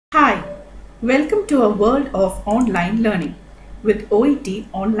Hi, welcome to a world of online learning with OET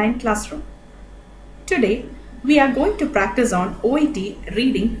Online Classroom. Today, we are going to practice on OET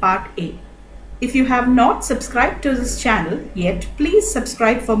Reading Part A. If you have not subscribed to this channel yet, please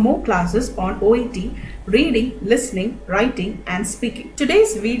subscribe for more classes on OET Reading, Listening, Writing and Speaking.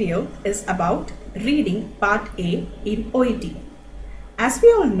 Today's video is about Reading Part A in OET. As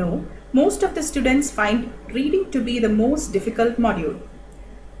we all know, most of the students find reading to be the most difficult module.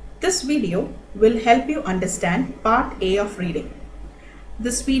 This video will help you understand Part A of reading.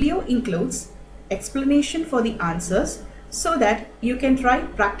 This video includes explanation for the answers so that you can try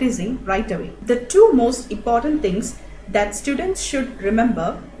practicing right away. The two most important things that students should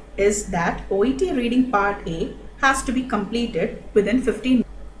remember is that OET Reading Part A has to be completed within 15 minutes.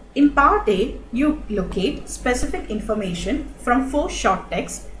 In Part A, you locate specific information from 4 short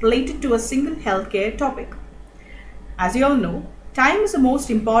texts related to a single healthcare topic. As you all know, time is the most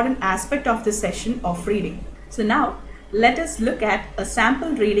important aspect of this session of reading. So now, let us look at a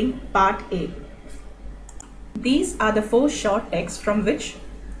sample reading Part A. These are the 4 short texts from which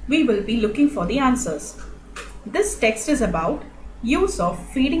we will be looking for the answers. This text is about use of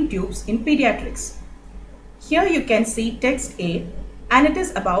feeding tubes in pediatrics. Here you can see text A, and it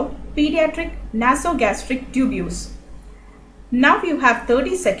is about pediatric nasogastric tube use. Now you have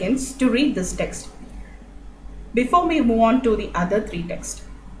 30 seconds to read this text before we move on to the other 3 texts.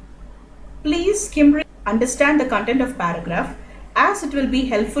 Please skim understand the content of paragraph as it will be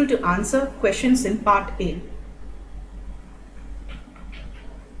helpful to answer questions in Part A.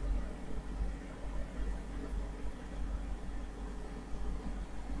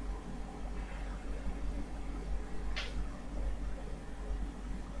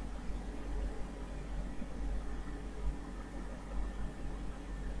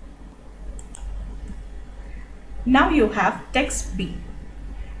 Now you have text B.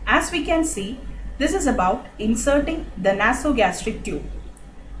 As we can see, this is about inserting the nasogastric tube.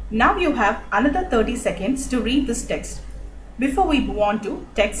 Now you have another 30 seconds to read this text before we move on to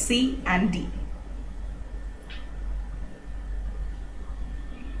text C and D.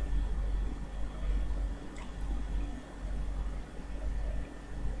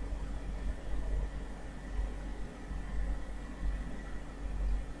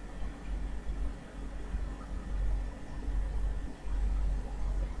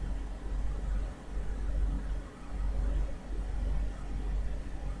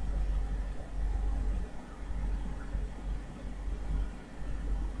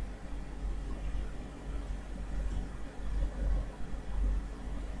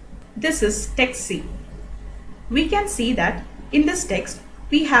 This is text C. We can see that in this text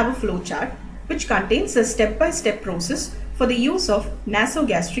we have a flowchart which contains a step-by-step process for the use of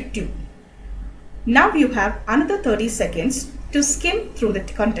nasogastric tube. Now you have another 30 seconds to skim through the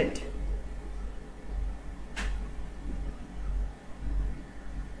content.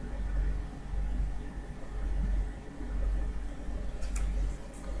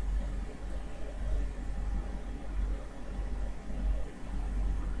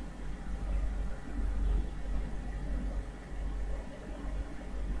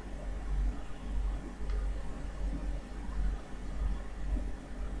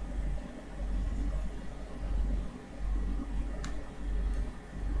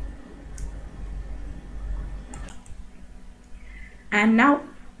 And now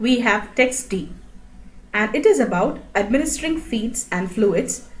we have text D, and it is about administering feeds and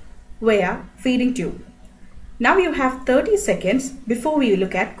fluids via feeding tube. Now you have 30 seconds before we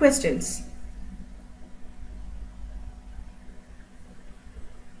look at questions.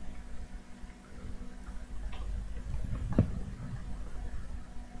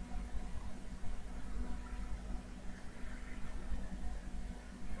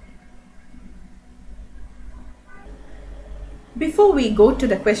 Before we go to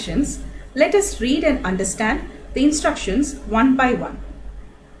the questions, let us read and understand the instructions one by one.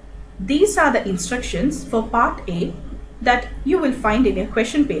 These are the instructions for Part A that you will find in your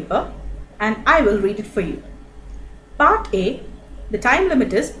question paper, and I will read it for you. Part A, the time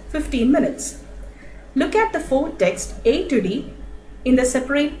limit is 15 minutes. Look at the 4 texts A to D in the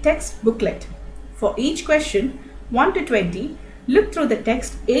separate text booklet. For each question 1 to 20, look through the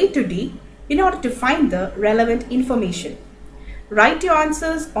text A to D in order to find the relevant information. Write your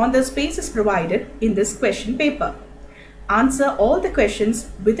answers on the spaces provided in this question paper. Answer all the questions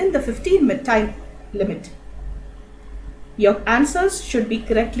within the 15-minute time limit. Your answers should be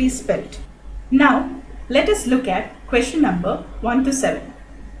correctly spelled. Now, let us look at question number 1 to 7.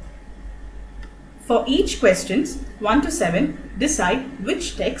 For each questions 1 to 7, decide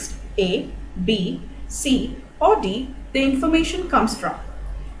which text A, B, C or D the information comes from.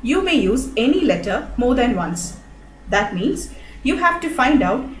 you may use any letter more than once. That means you have to find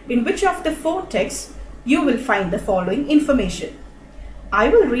out in which of the 4 texts you will find the following information. I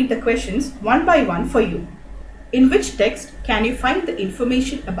will read the questions one by one for you. In which text can you find the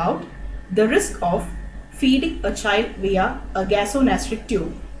information about the risk of feeding a child via a gasogastric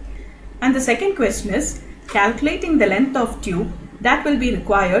tube? And the second question is calculating the length of tube that will be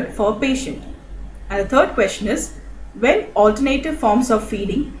required for a patient. And the third question is when alternative forms of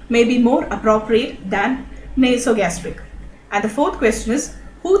feeding may be more appropriate than nasogastric. And the fourth question is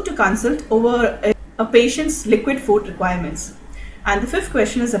who to consult over a patient's liquid food requirements. And the fifth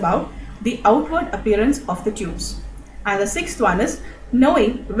question is about the outward appearance of the tubes. And the sixth one is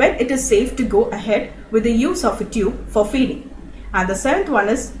knowing when it is safe to go ahead with the use of a tube for feeding. And the seventh one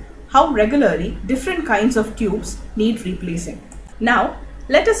is how regularly different kinds of tubes need replacing. Now,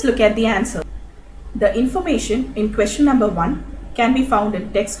 let us look at the answer. The information in question number 1 can be found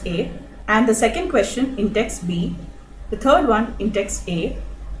in text A, and the second question in text B, the third one in text A,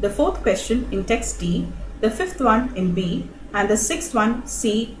 the fourth question in text D, the fifth one in B, and the sixth one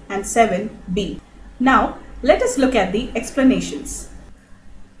C, and 7 B. Now, let us look at the explanations.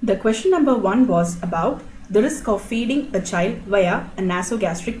 The question number 1 was about the risk of feeding a child via a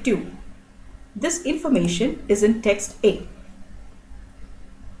nasogastric tube. This information is in text A.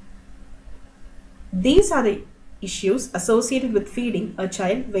 These are the issues associated with feeding a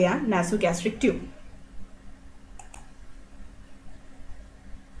child via nasogastric tube.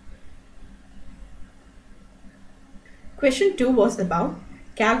 Question 2 was about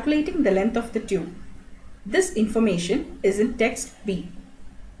calculating the length of the tube. This information is in text B.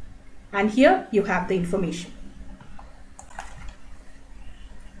 And here you have the information.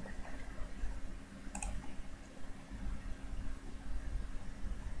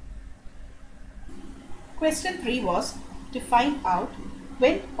 Question 3 was to find out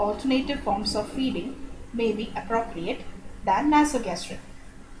when alternative forms of feeding may be appropriate than nasogastric.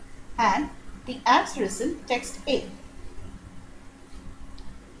 And the answer is in text A.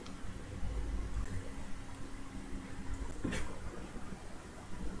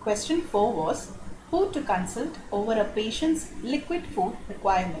 Question 4 was who to consult over a patient's liquid food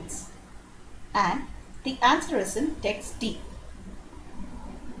requirements. And the answer is in text D.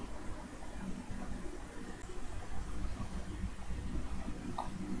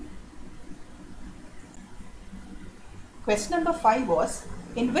 Question number 5 was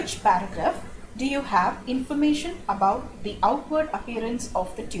in which paragraph do you have information about the outward appearance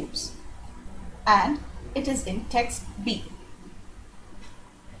of the tubes? And it is in text B.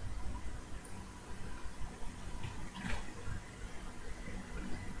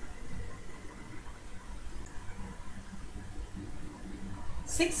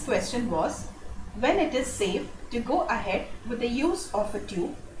 Sixth question was when it is safe to go ahead with the use of a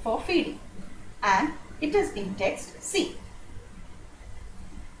tube for feeding, and it is in text C.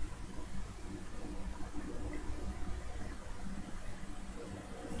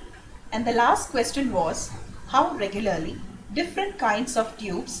 And the last question was how regularly different kinds of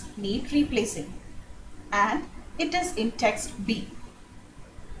tubes need replacing, and it is in text B.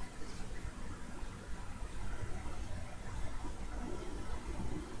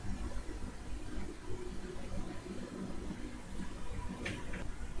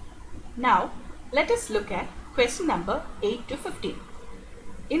 Now, let us look at question number 8 to 15.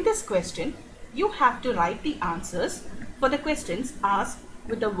 In this question, you have to write the answers for the questions asked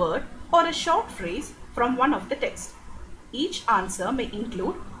with a word or a short phrase from one of the texts. Each answer may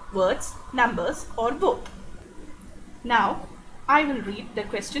include words, numbers, or both. Now, I will read the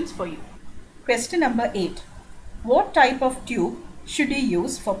questions for you. Question number 8. What type of tube should you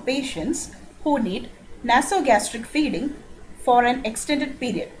use for patients who need nasogastric feeding for an extended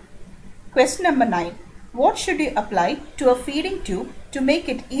period? Question number 9. What should you apply to a feeding tube to make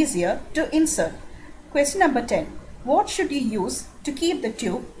it easier to insert? Question number 10. What should you use to keep the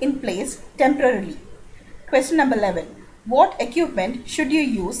tube in place temporarily? Question number 11. What equipment should you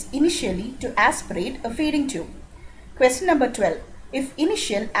use initially to aspirate a feeding tube? Question number 12. If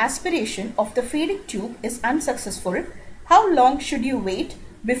initial aspiration of the feeding tube is unsuccessful, how long should you wait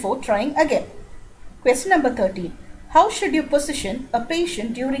before trying again? Question number 13. How should you position a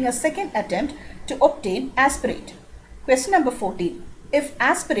patient during a second attempt to obtain aspirate? Question number 14. If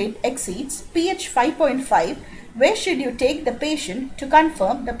aspirate exceeds pH 5.5, where should you take the patient to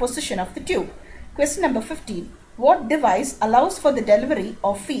confirm the position of the tube? Question number 15. What device allows for the delivery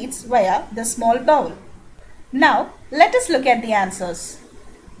of feeds via the small bowel? Now, let us look at the answers.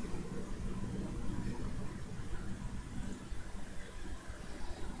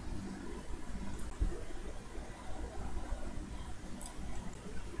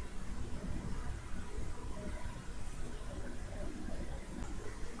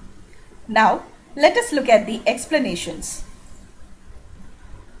 Now, let us look at the explanations.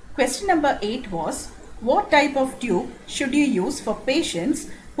 Question number 8 was, what type of tube should you use for patients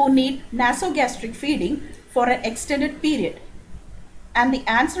who need nasogastric feeding for an extended period? And the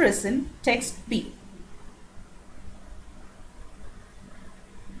answer is in text B.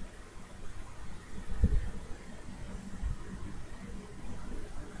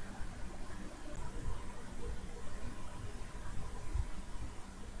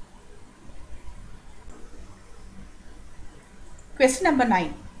 Question number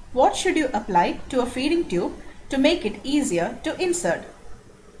 9. What should you apply to a feeding tube to make it easier to insert?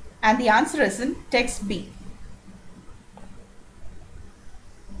 And the answer is in text B.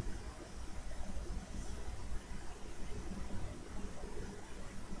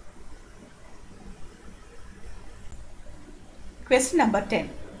 Question number 10.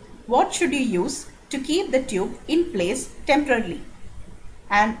 What should you use to keep the tube in place temporarily?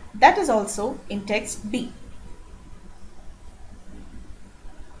 And that is also in text B.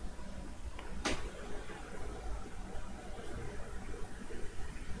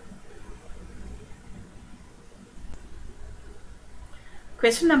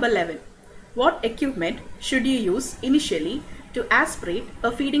 Question number 11. What equipment should you use initially to aspirate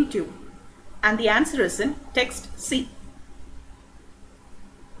a feeding tube? And the answer is in text C.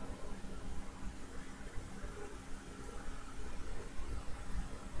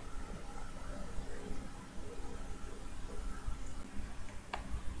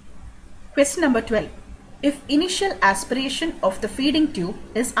 Question number 12. If initial aspiration of the feeding tube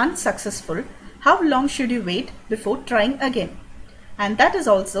is unsuccessful, how long should you wait before trying again? And that is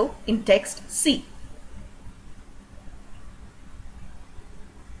also in text C.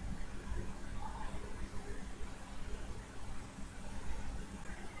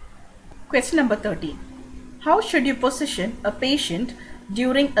 Question number 13. How should you position a patient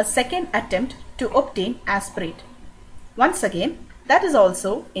during a second attempt to obtain aspirate? Once again, that is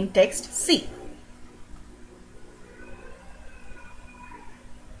also in text C.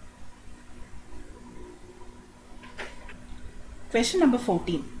 Question number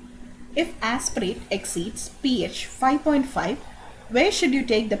 14. If aspirate exceeds pH 5.5, where should you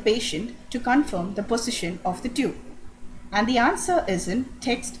take the patient to confirm the position of the tube? And the answer is in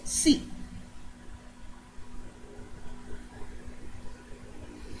text C.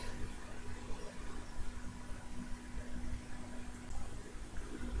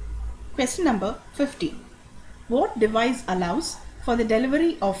 Question number 15. What device allows for the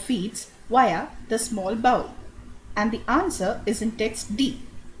delivery of feeds via the small bowel? And the answer is in text D.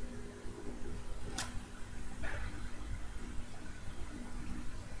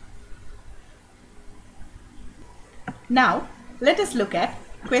 Now, let us look at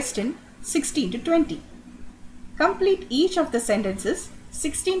question 16 to 20. Complete each of the sentences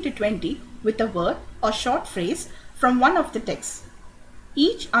 16 to 20 with a word or short phrase from one of the texts.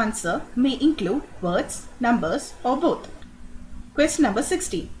 Each answer may include words, numbers, or both. Question number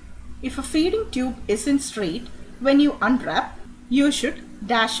 16. If a feeding tube isn't straight when you unwrap, you should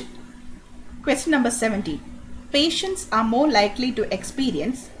dash it. Question number 17. Patients are more likely to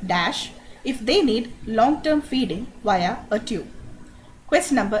experience dash if they need long-term feeding via a tube.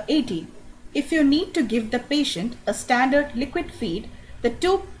 Question number 18. If you need to give the patient a standard liquid feed, the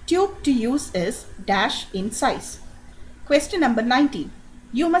tube to use is dash in size. Question number 19.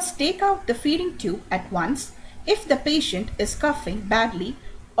 You must take out the feeding tube at once if the patient is coughing badly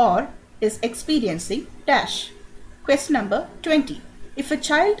or is experiencing dash. Question number 20. If a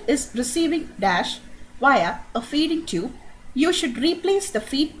child is receiving dash via a feeding tube, you should replace the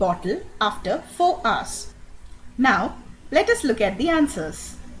feed bottle after 4 hours. Now, let us look at the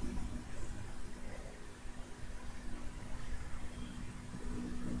answers.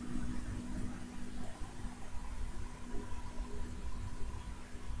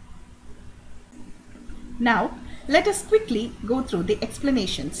 Now, let us quickly go through the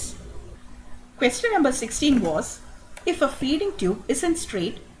explanations. Question number 16 was, if a feeding tube isn't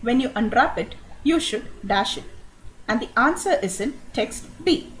straight when you unwrap it, you should dash it. And the answer is in text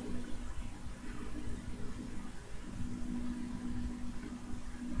B.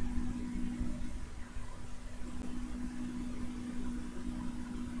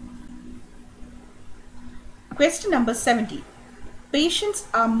 Question number 70. Patients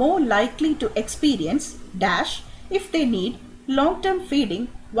are more likely to experience dash if they need long-term feeding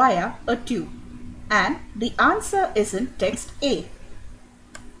via a tube. And the answer is in text A.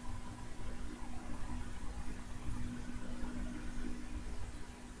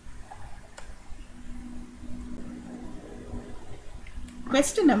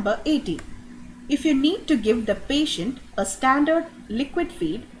 Question number 18. If you need to give the patient a standard liquid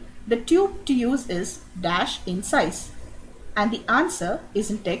feed, The tube to use is dash in size and the answer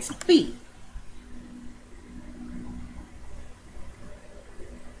is in text P.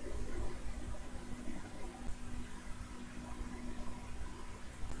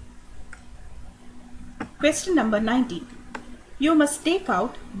 Question number 19. You must take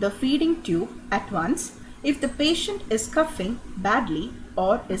out the feeding tube at once if the patient is coughing badly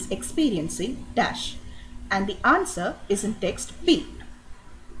or is experiencing dash, and the answer is in text P.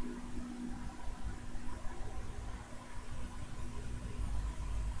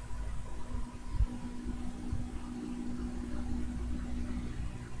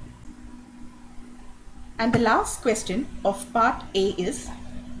 And the last question of part A is,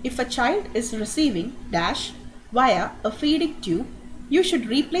 if a child is receiving dash via a feeding tube, you should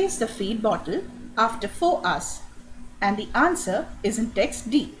replace the feed bottle after 4 hours, and the answer is in text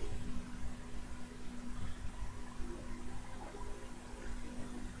D.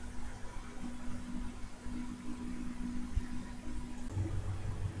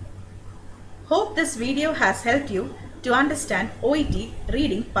 Hope this video has helped you to understand OET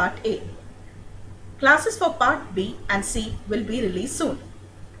reading part A. Classes for part B and C will be released soon.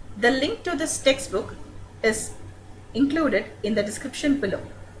 The link to this textbook is included in the description below.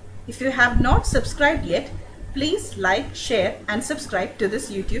 If you have not subscribed yet, please like, share and subscribe to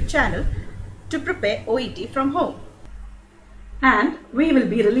this YouTube channel to prepare OET from home. And we will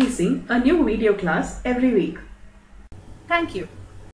be releasing a new video class every week. Thank you.